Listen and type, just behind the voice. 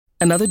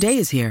Another day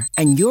is here,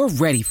 and you're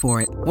ready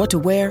for it. What to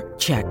wear?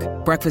 Check.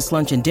 Breakfast,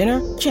 lunch, and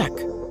dinner? Check.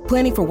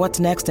 Planning for what's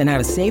next and how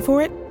to save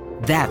for it?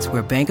 That's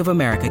where Bank of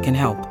America can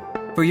help.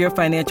 For your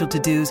financial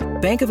to-dos,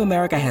 Bank of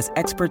America has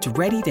experts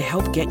ready to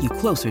help get you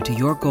closer to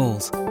your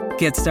goals.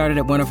 Get started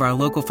at one of our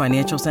local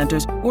financial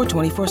centers or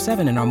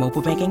 24/7 in our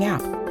mobile banking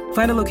app.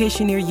 Find a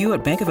location near you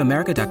at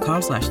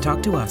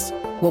bankofamerica.com/talktous.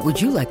 What would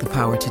you like the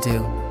power to do?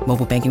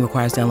 Mobile banking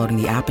requires downloading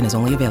the app and is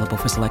only available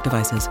for select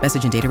devices.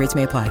 Message and data rates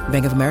may apply.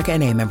 Bank of America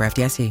N.A., member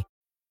FDIC.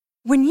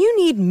 When you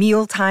need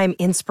mealtime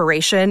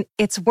inspiration,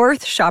 it's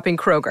worth shopping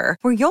Kroger,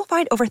 where you'll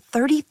find over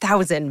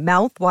 30,000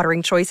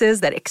 mouth-watering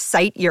choices that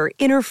excite your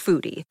inner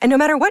foodie. And no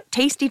matter what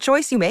tasty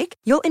choice you make,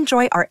 you'll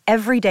enjoy our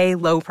everyday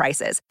low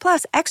prices,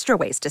 plus extra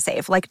ways to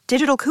save, like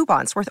digital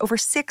coupons worth over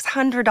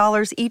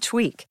 $600 each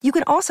week. You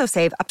can also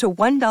save up to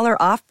 $1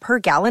 off per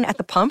gallon at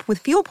the pump with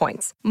fuel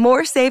points.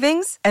 More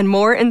savings and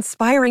more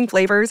inspiring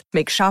flavors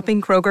make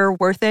shopping Kroger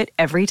worth it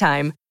every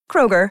time.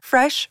 Kroger,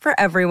 fresh for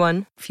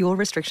everyone. Fuel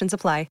restrictions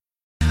apply.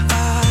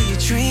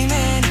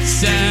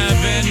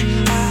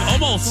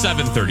 Almost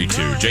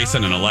 7:32.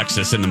 Jason and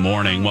Alexis in the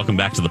morning. Welcome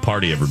back to the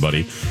party,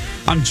 everybody.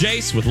 I'm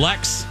Jace with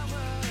Lex,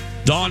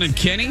 Dawn, and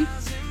Kenny.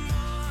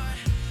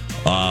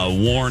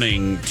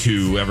 Warning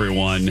to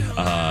everyone,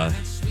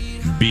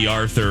 B.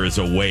 Arthur is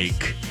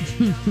awake.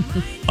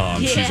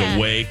 She's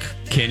awake.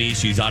 Kenny,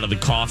 she's out of the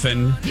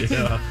coffin.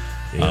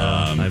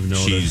 I've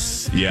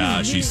noticed.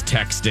 She's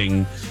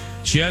texting.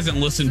 She hasn't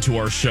listened to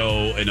our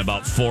show in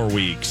about 4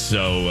 weeks,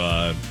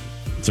 so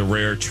it's a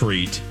rare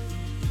treat.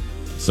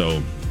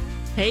 So,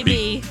 hey,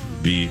 be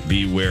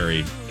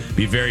wary.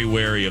 Be very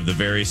wary of the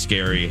very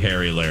scary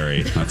Harry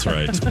Larry. That's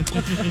right.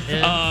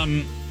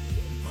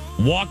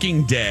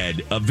 Walking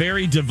Dead,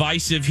 very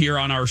divisive here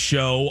on our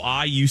show.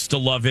 I used to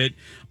love it.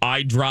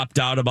 I dropped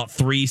out about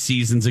 3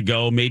 seasons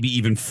ago, maybe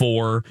even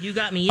 4. You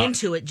got me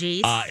into it,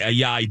 Jace.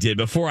 Yeah, I did.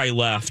 Before I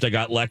left, I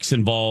got Lex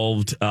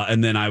involved,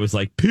 and then I was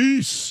like,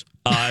 peace.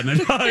 And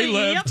then I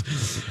left.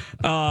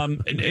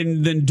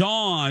 And then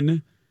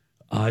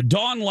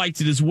Dawn liked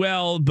it as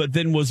well, but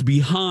then was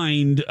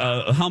behind.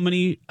 How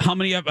many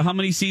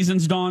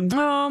seasons,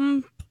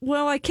 Dawn?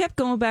 Well, I kept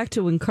going back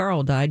to when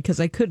Carl died because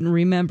I couldn't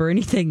remember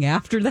anything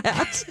after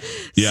that.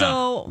 Yeah.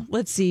 So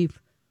let's see.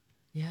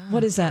 Yeah.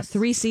 What is that?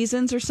 3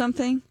 seasons or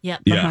something?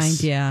 Yep.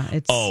 Behind. Yeah.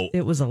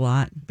 It was a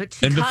lot. But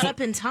she caught up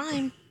in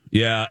time.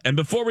 Yeah, and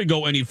before we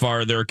go any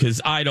farther, because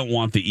I don't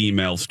want the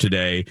emails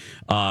today,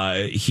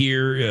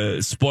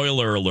 here,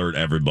 spoiler alert,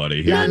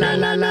 everybody. La, la,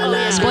 la, la,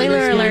 la.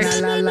 Spoiler alert.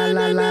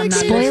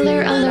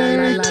 Spoiler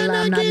alert.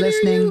 I'm not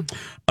listening.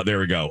 There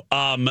we go.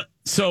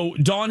 So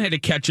Dawn had to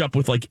catch up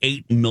with like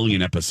 8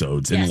 million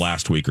episodes in the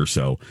last week or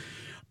so.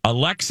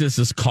 Alexis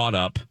is caught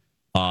up,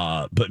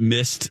 but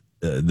missed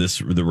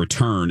the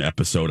return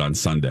episode on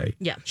Sunday.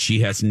 Yeah.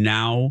 She has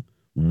now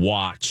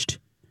watched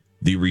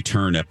the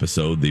return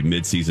episode, the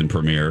mid-season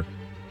premiere.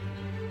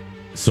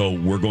 So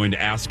we're going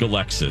to ask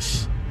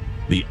Alexis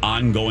the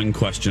ongoing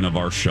question of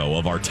our show,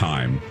 of our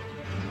time.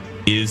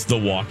 Is The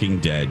Walking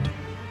Dead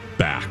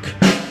back?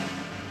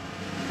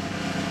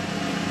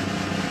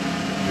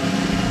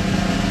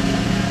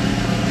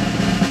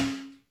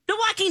 The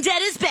Walking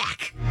Dead is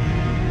back.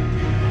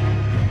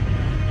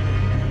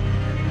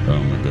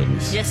 Oh, my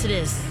goodness. Yes, it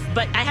is.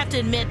 But I have to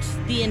admit,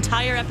 the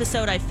entire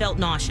episode, I felt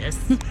nauseous.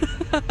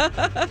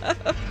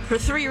 For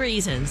 3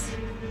 reasons.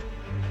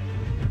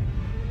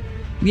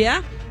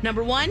 Yeah?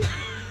 Number 1,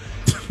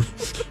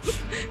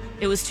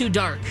 it was too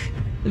dark.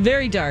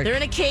 Very dark. They're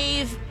in a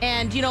cave,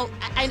 and,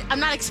 I'm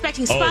not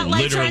expecting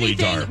spotlights or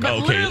anything. Dark. But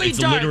Okay, literally it's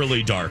dark.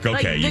 literally dark.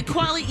 Okay. Like the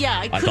quality,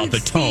 I thought the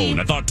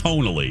tone. I thought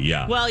tonally,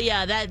 yeah. Well,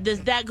 yeah,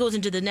 that goes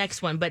into the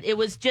next one, but it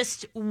was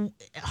just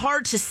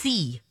hard to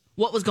see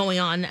what was going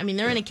on. I mean,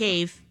 they're in a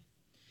cave.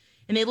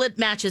 And they lit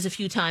matches a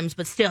few times,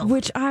 but still.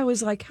 Which I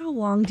was like, how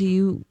long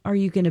are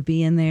you going to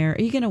be in there? Are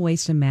you going to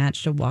waste a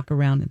match to walk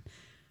around and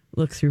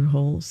look through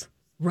holes?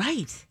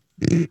 Right.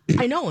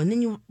 I know. And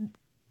then you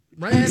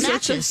run out of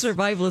matches. Such a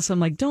survivalist. I'm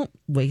like, don't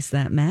waste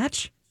that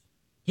match.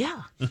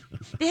 Yeah.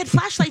 They had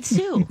flashlights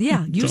too.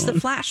 Yeah. Use the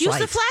flashlights. Use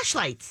the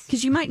flashlights.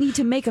 Because you might need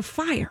to make a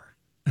fire.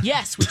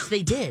 Yes, which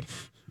they did.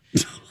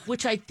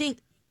 Which I think...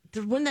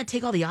 Wouldn't that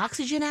take all the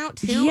oxygen out,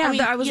 too? Yeah,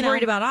 I was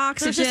worried about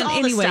oxygen.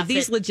 Anyway,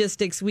 these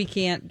logistics, we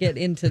can't get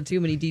into too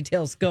many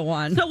details. Go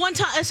on. So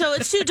so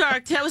it's too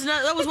dark. That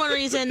was one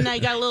reason I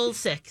got a little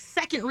sick.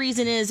 Second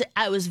reason is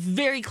I was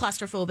very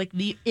claustrophobic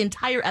the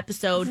entire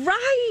episode.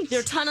 Right.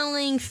 They're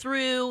tunneling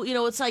through,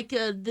 it's like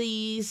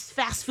these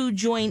fast food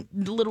joint,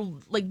 little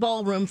like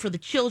ballroom for the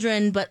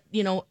children, but,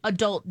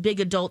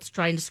 big adults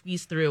trying to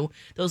squeeze through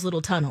those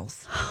little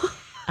tunnels.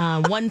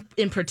 One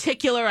in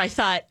particular, I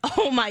thought,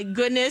 oh my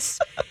goodness,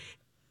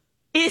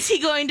 is he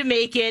going to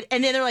make it?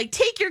 And then they're like,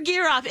 take your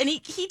gear off. And he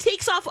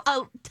takes off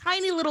a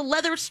tiny little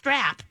leather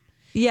strap.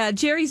 Yeah,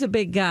 Jerry's a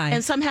big guy.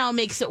 And somehow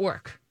makes it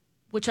work,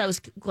 which I was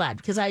glad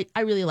because I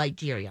really like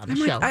Jerry on the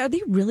show. Like, are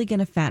they really going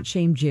to fat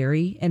shame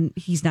Jerry and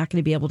he's not going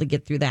to be able to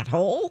get through that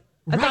hole?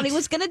 I thought Right. he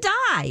was going to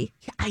die.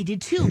 I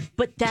did too,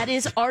 but that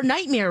is our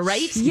nightmare,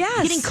 right?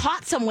 Yes. Getting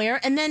caught somewhere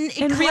and then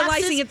it And collapses.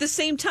 realizing at the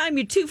same time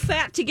you're too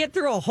fat to get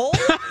through a hole?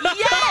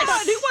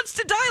 Yes! Who wants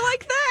to die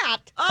like that?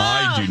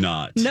 I do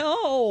not.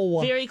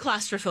 No. Very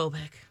claustrophobic.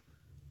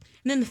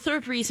 And then the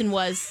third reason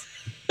was,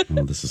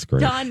 Oh, this is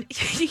great. Don,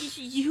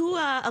 you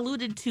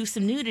alluded to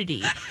some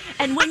nudity.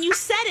 And when you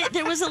said it,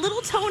 there was a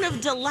little tone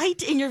of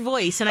delight in your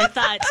voice. And I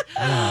thought,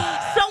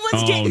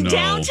 someone's getting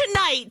down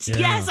tonight. Yeah.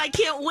 Yes, I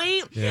can't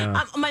wait.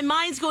 Yeah. My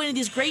mind's going to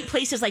these great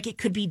places like it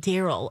could be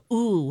Daryl.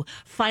 Ooh,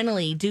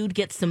 finally, dude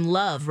gets some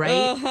love, right?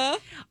 Uh-huh.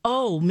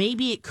 Oh,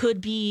 maybe it could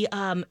be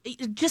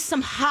just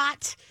some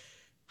hot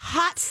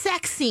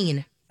sex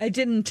scene. I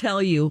didn't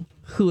tell you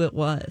who it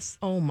was.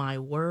 Oh, my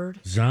word.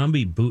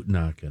 Zombie boot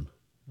knocking.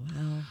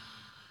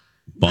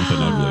 Bumping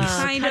uglies.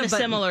 Kind of but-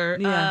 similar.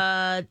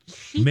 yeah.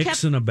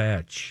 Mixing a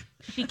batch.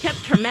 She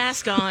kept her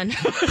mask on.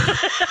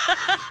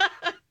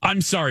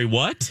 I'm sorry,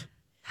 what?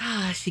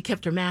 She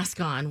kept her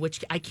mask on,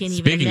 which I can't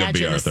Speaking even of B.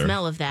 imagine the Arthur.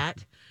 smell of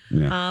that.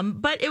 Yeah.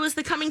 But it was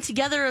the coming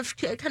together of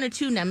kind of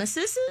two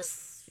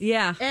nemesises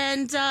Yeah.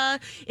 and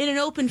in an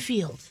open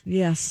field.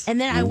 Yes.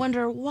 And then I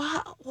wonder,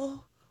 well,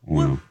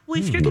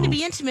 if you're going to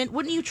be intimate,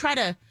 wouldn't you try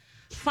to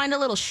find a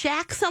little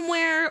shack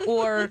somewhere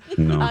or,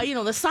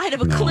 the side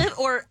of a cliff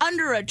or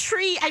under a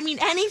tree? I mean,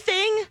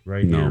 anything.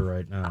 Right here,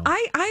 right now.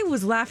 I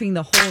was laughing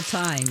the whole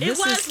time. It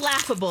was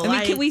laughable. I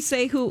mean, can we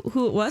say who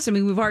it was? I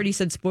mean, we've already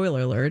said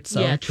spoiler alert.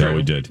 So Yeah, true. Yeah,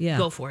 we did. Yeah.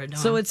 Go for it, Dawn.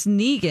 So it's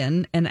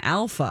Negan and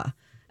Alpha.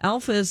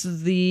 Alpha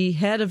is the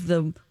head of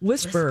the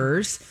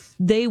Whisperers.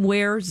 They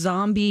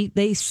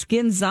they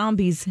skin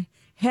zombies'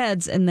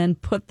 heads and then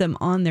put them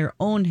on their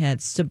own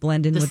heads to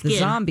blend in The with the skin.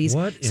 zombies.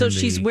 What So in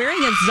she's the-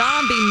 wearing a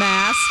zombie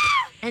mask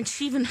And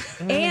she even.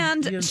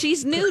 and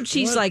she's nude.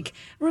 She's like,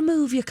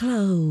 remove your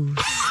clothes.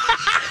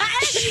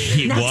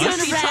 He Now what?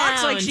 turn She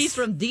talks like around. she's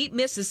from deep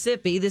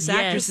Mississippi. This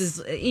actress Yes.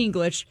 is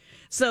English.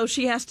 So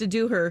she has to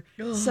do her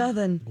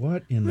southern.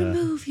 What in the...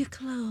 Remove your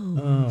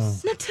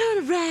clothes. Now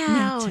turn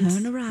Now around.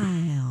 turn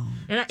around.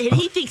 And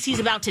he thinks he's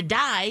about to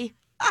die.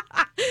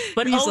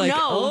 But He's oh like, no.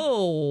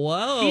 oh,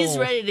 whoa. He's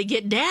ready to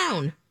get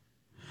down.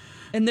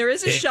 And there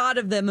is a shot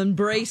of them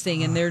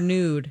embracing and they're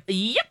nude.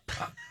 Yep.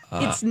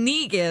 It's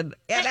Negan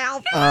and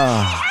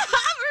Alpha.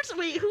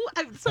 Wait,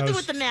 something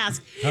with the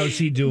mask. How's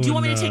he doing? Do you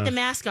want me to take the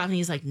mask off? And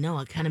he's like, no,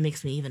 it kind of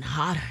makes me even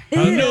hotter.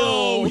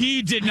 No,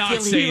 he did not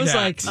feel say He was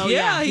that. like, Oh, yeah,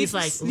 yeah. he's He's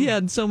like, like, yeah,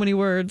 in so many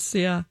words,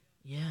 yeah.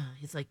 Yeah.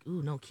 He's like,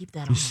 ooh, no, keep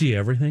that on. You see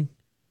everything?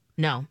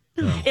 No.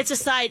 It's a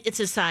side.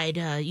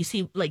 You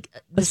see, like,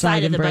 the A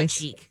side side of the butt embrace.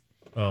 cheek.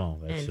 Oh,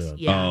 that's And, it.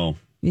 yeah. Oh.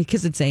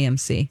 Because it's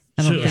AMC.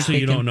 I don't So, think so they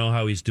you can- don't know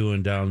how he's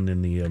doing down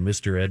in the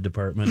Mr. Ed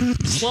department?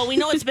 Well, we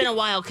know it's been a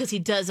while because he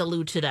does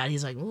allude to that.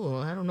 He's like, ooh,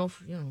 I don't know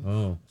if,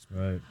 Oh,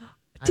 right.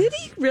 Did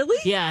he really?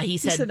 Yeah, he He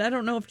said, said, I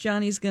don't know if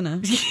Johnny's going to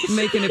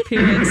make an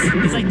appearance.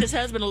 he's like, this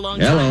has been a long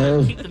time.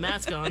 Hello. Keep the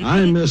mask on.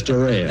 I'm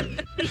Mr.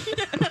 Ed.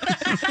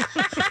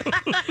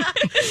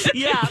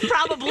 Yeah,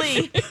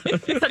 probably.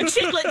 Some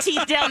chiclet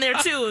teeth down there,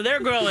 too. They're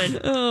growing.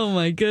 Oh,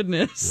 my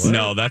goodness.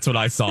 No, that's what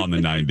I saw in the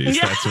 90s.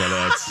 That's what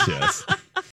that's, yes.